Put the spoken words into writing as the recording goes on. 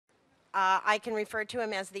I can refer to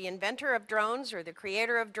him as the inventor of drones or the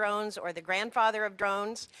creator of drones or the grandfather of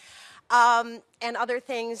drones and other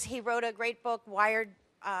things. He wrote a great book, Wired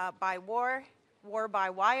by War, War by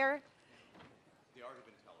Wire. The Art of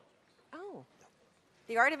Intelligence. Oh,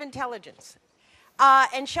 The Art of Intelligence.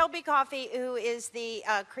 And Shelby Coffey, who is the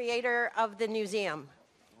creator of the museum.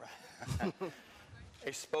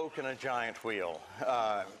 A spoke in a giant wheel.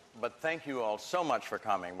 But thank you all so much for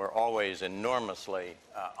coming. We're always enormously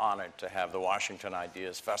honored to have the Washington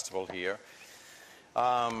Ideas Festival here.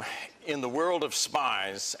 In the world of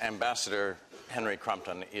spies, Ambassador Henry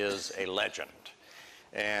Crumpton is a legend.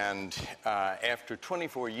 And after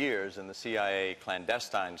 24 years in the CIA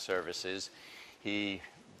clandestine services, he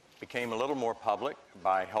became a little more public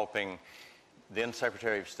by helping then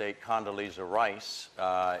Secretary of State Condoleezza Rice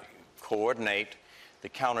coordinate the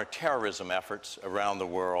counterterrorism efforts around the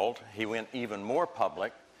world. He went even more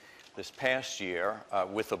public this past year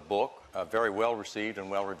with a book, a very well-received and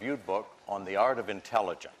well-reviewed book, on the art of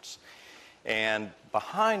intelligence. And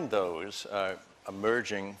behind those,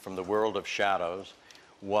 emerging from the world of shadows,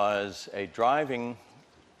 was a driving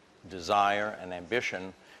desire and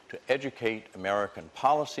ambition to educate American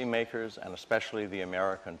policymakers and especially the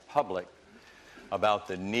American public about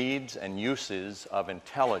the needs and uses of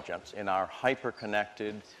intelligence in our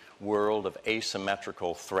hyper-connected world of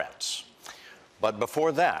asymmetrical threats. But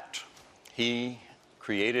before that, he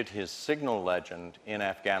created his signal legend in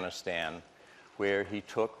Afghanistan, where he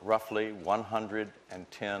took roughly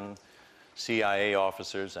 110 CIA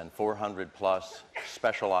officers and 400-plus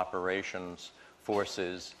special operations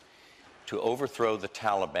forces to overthrow the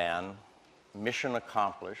Taliban, mission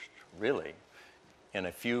accomplished, really, in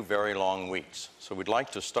a few very long weeks. So we'd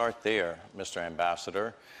like to start there, Mr.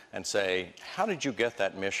 Ambassador, and say, how did you get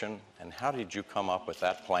that mission, and how did you come up with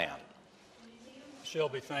that plan?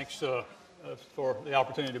 Shelby, thanks for the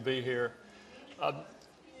opportunity to be here.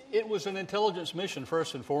 It was an intelligence mission,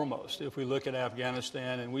 first and foremost, if we look at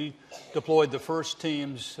Afghanistan, and we deployed the first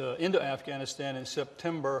teams into Afghanistan in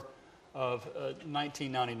September of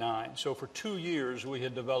 1999. So for 2 years, we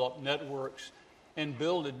had developed networks and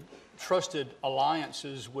built trusted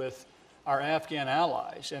alliances with our Afghan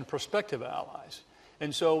allies and prospective allies.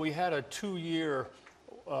 And so we had a 2 years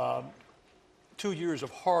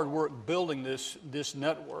of hard work building this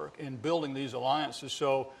network and building these alliances.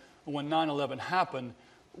 So when 9/11 happened,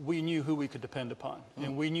 we knew who we could depend upon,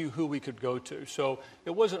 and we knew who we could go to. So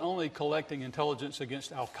it wasn't only collecting intelligence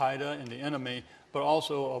against al-Qaeda and the enemy, but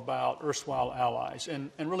also about erstwhile allies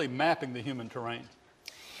and really mapping the human terrain.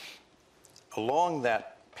 Along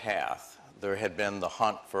that path, there had been the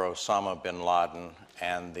hunt for Osama bin Laden,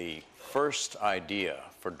 and the first idea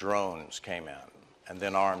for drones came in, and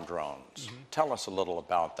then armed drones. Tell us a little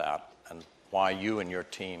about that and why you and your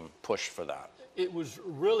team pushed for that. It was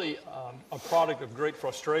really a product of great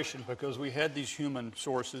frustration because we had these human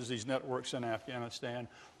sources, these networks in Afghanistan,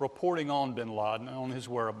 reporting on bin Laden, on his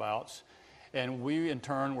whereabouts. And we, in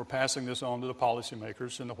turn, were passing this on to the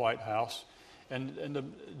policymakers in the White House and the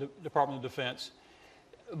Department of Defense.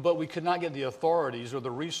 But we could not get the authorities or the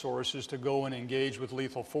resources to go and engage with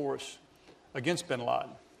lethal force against bin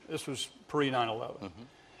Laden. This was pre-9/11.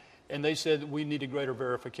 And they said we needed greater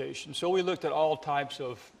verification. So we looked at all types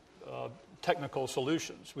of technical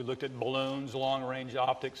solutions. We looked at balloons, long-range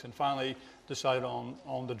optics, and finally decided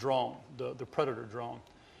on the drone, the Predator drone.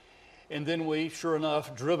 And then we, sure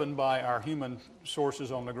enough, driven by our human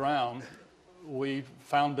sources on the ground, we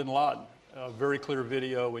found bin Laden. A very clear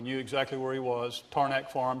video. We knew exactly where he was, Tarnak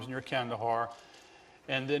Farms near Kandahar.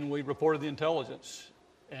 And then we reported the intelligence.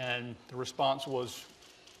 And the response was,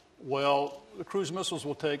 well, the cruise missiles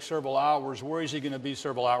will take several hours. Where is he going to be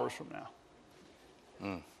several hours from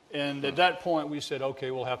now? And at that point, we said,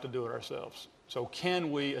 okay, we'll have to do it ourselves. So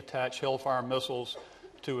can we attach Hellfire missiles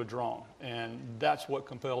to a drone? And that's what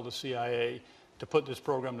compelled the CIA to put this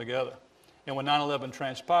program together. And when 9/11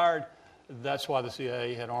 transpired, that's why the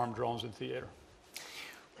CIA had armed drones in theater.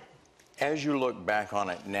 As you look back on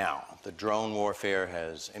it now, the drone warfare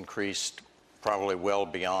has increased probably well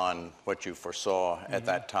beyond what you foresaw at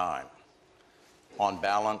that time. On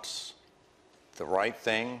balance, the right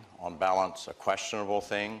thing, on balance, a questionable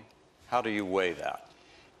thing. How do you weigh that?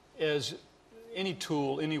 As any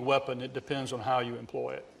tool, any weapon, it depends on how you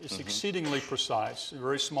employ it. It's exceedingly precise. A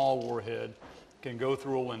very small warhead can go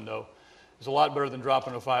through a window. It's a lot better than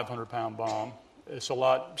dropping a 500-pound bomb. It's a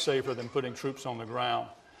lot safer than putting troops on the ground.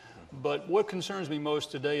 But what concerns me most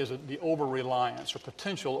today is the over-reliance or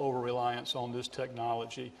potential over-reliance on this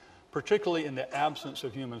technology, particularly in the absence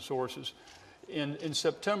of human sources. In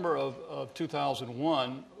September of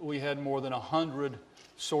 2001, we had more than 100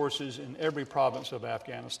 sources in every province of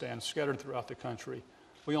Afghanistan, scattered throughout the country.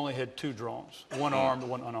 We only had 2 drones, one armed,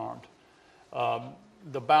 one unarmed.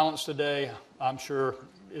 The balance today, I'm sure,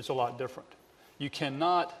 is a lot different. You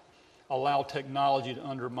cannot allow technology to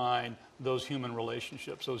undermine those human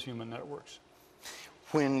relationships, those human networks.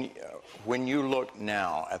 When you look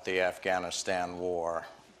now at the Afghanistan war,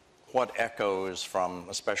 what echoes from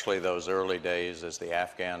especially those early days as the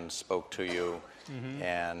Afghans spoke to you,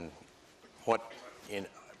 and what,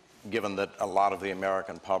 given that a lot of the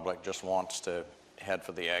American public just wants to head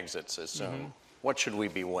for the exits as soon, what should we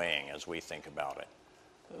be weighing as we think about it?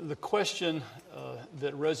 The question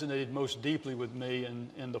that resonated most deeply with me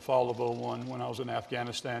in the fall of '01 when I was in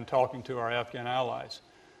Afghanistan talking to our Afghan allies,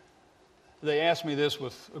 they asked me this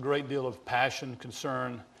with a great deal of passion,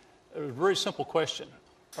 concern. It was a very simple question.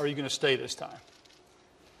 Are you going to stay this time?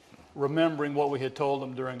 Remembering what we had told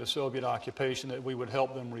them during the Soviet occupation, that we would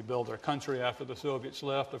help them rebuild their country after the Soviets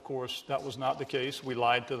left. Of course, that was not the case. We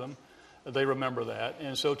lied to them. They remember that.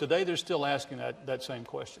 And so today they're still asking that same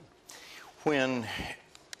question. When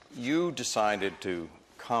you decided to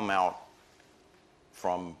come out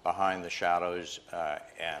from behind the shadows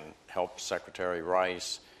and help Secretary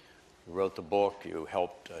Rice, you wrote the book, you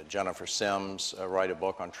helped Jennifer Sims write a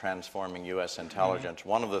book on transforming U.S. intelligence.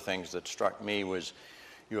 One of the things that struck me was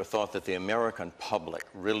your thought that the American public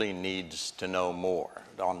really needs to know more.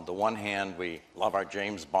 On the one hand, we love our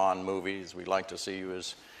James Bond movies. We like to see you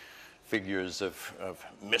as figures of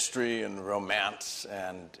mystery and romance.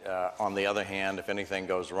 And on the other hand, if anything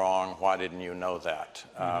goes wrong, why didn't you know that?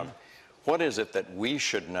 What is it that we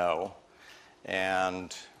should know?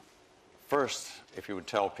 And first, if you would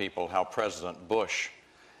tell people how President Bush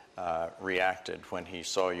reacted when he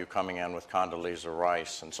saw you coming in with Condoleezza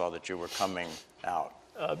Rice and saw that you were coming out.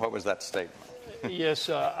 What was that statement? Yes,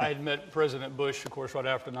 I had met President Bush, of course, right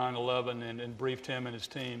after 9/11 and briefed him and his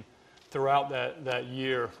team throughout that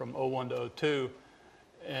year from '01 to '02.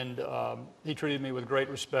 And he treated me with great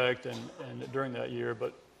respect and during that year.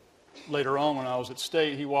 But later on, when I was at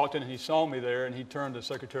State, he walked in and he saw me there, and he turned to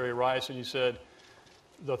Secretary Rice and he said,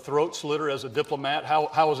 "The throat slitter as a diplomat,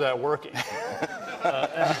 how is that working?"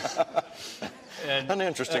 An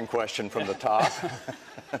interesting question from the top.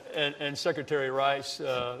 And Secretary Rice,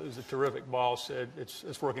 who's a terrific boss, said,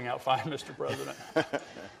 it's working out fine, Mr. President.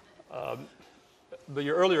 But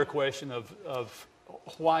your earlier question of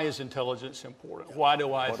why is intelligence important? Why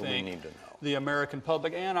do I think the American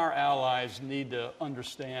public and our allies need to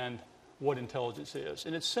understand what intelligence is?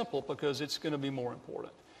 And it's simple because it's going to be more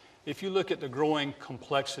important. If you look at the growing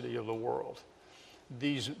complexity of the world,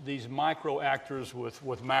 these micro actors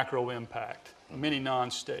with macro impact, many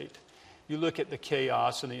non-state, you look at the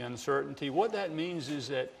chaos and the uncertainty, what that means is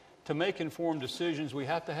that to make informed decisions, we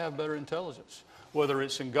have to have better intelligence, whether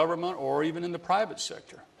it's in government or even in the private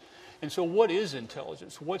sector. And so what is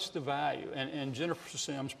intelligence? What's the value? And Jennifer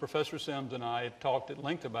Sims, Professor Sims and I had talked at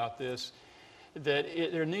length about this, that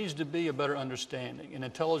there needs to be a better understanding. And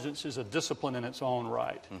intelligence is a discipline in its own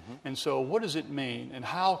right. And so what does it mean? And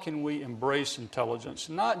how can we embrace intelligence?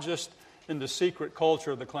 Not just in the secret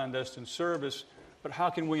culture of the clandestine service, but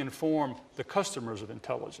how can we inform the customers of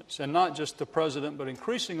intelligence? And not just the president, but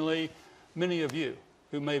increasingly many of you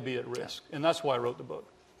who may be at risk. And that's why I wrote the book.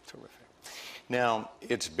 Terrific. Now,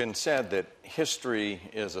 it's been said that history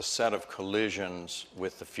is a set of collisions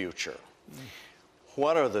with the future.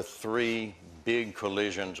 What are the 3 big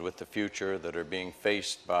collisions with the future that are being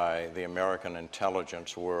faced by the American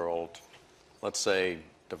intelligence world, let's say,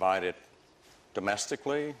 divided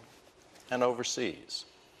domestically and overseas?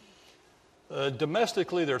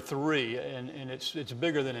 Domestically, there are 3, and it's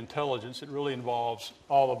bigger than intelligence. It really involves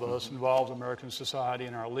all of us, involves American society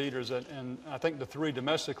and our leaders. And I think the 3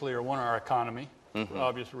 domestically are, one, our economy, for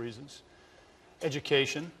obvious reasons.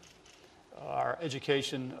 Education. Our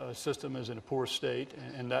education system is in a poor state,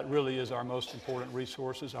 and that really is our most important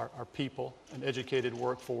resources, our people, an educated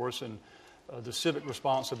workforce, and the civic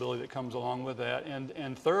responsibility that comes along with that.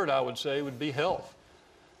 And third, I would say, would be health.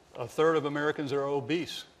 A third of Americans are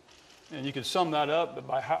obese. And you could sum that up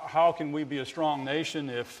by how can we be a strong nation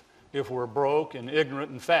if we're broke and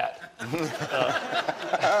ignorant and fat?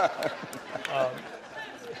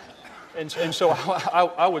 And so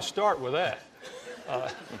I would start with that.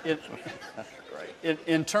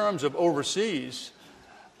 In terms of overseas,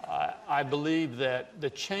 I believe that the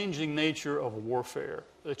changing nature of warfare,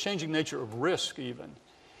 the changing nature of risk even,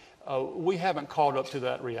 we haven't caught up to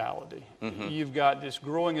that reality. You've got this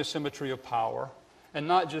growing asymmetry of power, and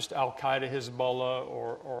not just Al-Qaeda, Hezbollah,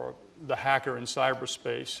 or the hacker in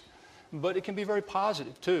cyberspace, But it can be very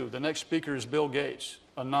positive, too. The next speaker is Bill Gates,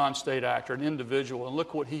 a non-state actor, an individual, and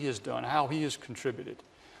look what he has done, how he has contributed.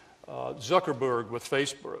 Zuckerberg with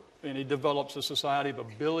Facebook, and he develops a society of 1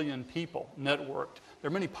 billion people networked. There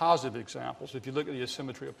are many positive examples if you look at the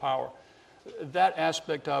asymmetry of power. That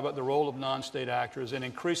aspect of it, the role of non-state actors, and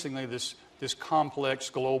increasingly this complex,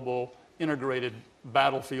 global, integrated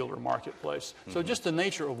battlefield or marketplace. So just the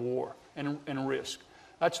nature of war and risk.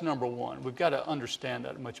 That's number one. We've got to understand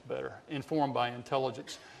that much better, informed by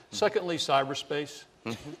intelligence. Secondly, cyberspace.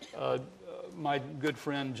 My good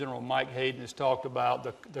friend, General Mike Hayden, has talked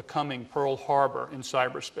about the coming Pearl Harbor in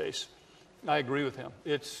cyberspace. I agree with him.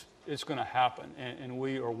 It's going to happen, and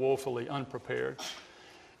we are woefully unprepared.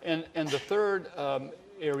 And the third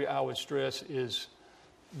area I would stress is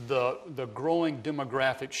the growing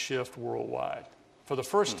demographic shift worldwide. For the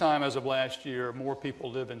first time as of last year, more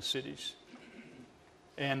people live in cities.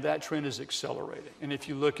 And that trend is accelerating. And if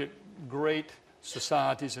you look at great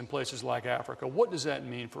societies in places like Africa, what does that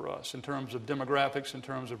mean for us in terms of demographics, in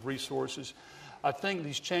terms of resources? I think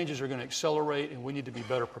these changes are going to accelerate, and we need to be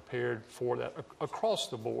better prepared for that across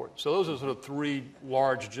the board. So those are sort of three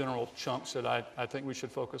large general chunks that I think we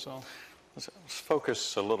should focus on. Let's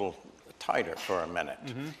focus a little tighter for a minute.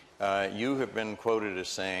 You have been quoted as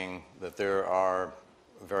saying that there are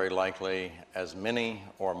very likely as many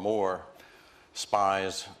or more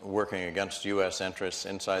spies working against U.S. interests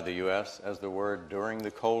inside the U.S. as there were during the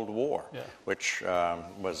Cold War, which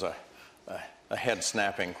was a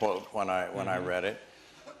head-snapping quote when I read it.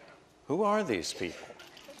 Who are these people,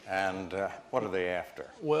 and what are they after?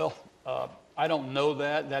 Well, I don't know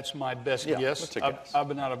that. That's my best guess. That's a guess. I've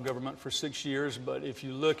been out of government for 6 years, but if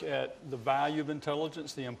you look at the value of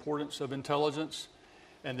intelligence, the importance of intelligence,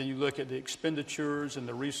 and then you look at the expenditures and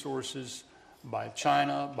the resources by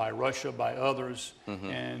China, by Russia, by others,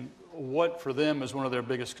 and what for them is one of their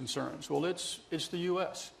biggest concerns. Well, it's the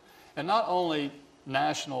U.S. And not only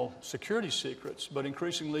national security secrets, but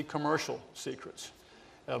increasingly commercial secrets.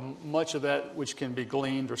 Much of that which can be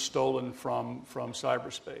gleaned or stolen from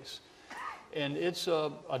cyberspace. And it's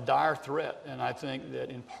a dire threat, and I think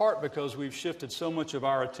that in part because we've shifted so much of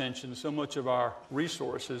our attention, so much of our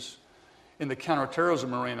resources in the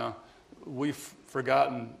counterterrorism arena, we've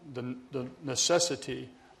forgotten the necessity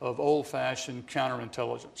of old-fashioned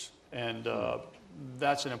counterintelligence. And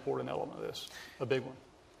that's an important element of this, a big one.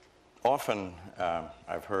 Often,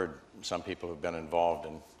 I've heard some people who've been involved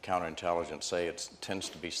in counterintelligence say it tends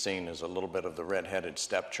to be seen as a little bit of the red-headed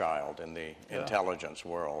stepchild in the intelligence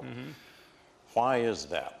world. Why is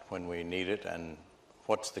that when we need it, and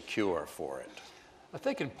what's the cure for it? I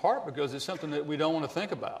think in part because it's something that we don't want to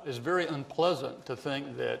think about. It's very unpleasant to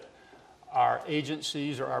think that our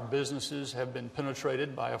agencies or our businesses have been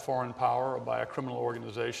penetrated by a foreign power or by a criminal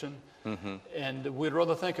organization. And we'd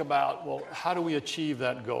rather think about, well, how do we achieve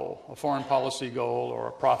that goal, a foreign policy goal or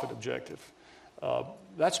a profit objective?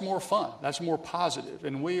 That's more fun. That's more positive.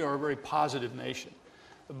 And we are a very positive nation.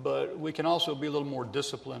 But we can also be a little more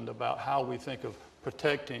disciplined about how we think of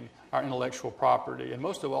protecting our intellectual property and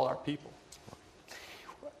most of all our people.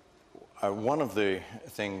 One of the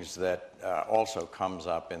things that also comes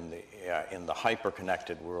up in the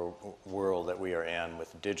hyper-connected world that we are in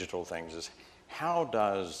with digital things is how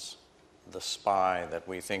does the spy that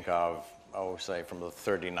we think of, say from the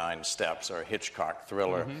 39 Steps or a Hitchcock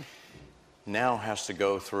thriller, now has to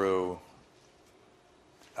go through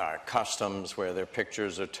customs where their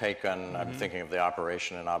pictures are taken. I'm thinking of the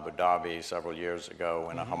operation in Abu Dhabi several years ago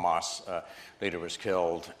when a Hamas leader was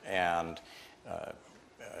killed, and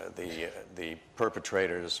the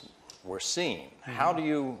perpetrators were seen. How do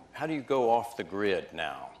you go off the grid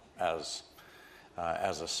now as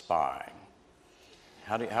a spy?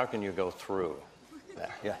 How can you go through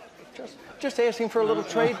that? Yeah, just asking for a little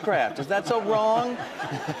tradecraft. Is that so wrong?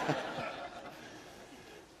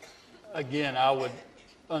 Again, I would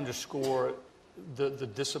underscore the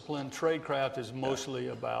discipline. Tradecraft is mostly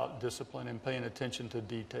about discipline and paying attention to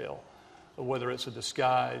detail, whether it's a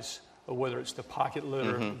disguise, or whether it's the pocket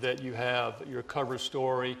litter that you have, your cover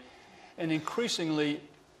story, and increasingly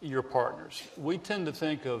your partners. We tend to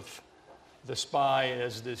think of the spy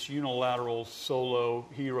as this unilateral solo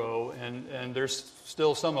hero, and there's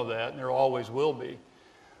still some of that, and there always will be.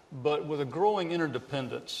 But with a growing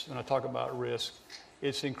interdependence, when I talk about risk,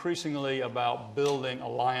 it's increasingly about building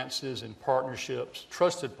alliances and partnerships,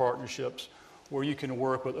 trusted partnerships, where you can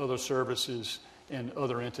work with other services and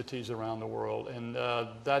other entities around the world. And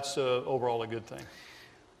that's overall a good thing.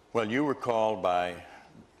 Well, you were called by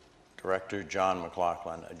Director John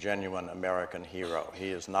McLaughlin a genuine American hero. He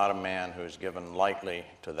is not a man who is given lightly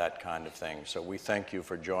to that kind of thing. So we thank you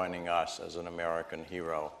for joining us as an American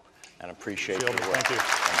hero and appreciate Shelby, your work. thank you.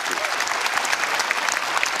 Thank you.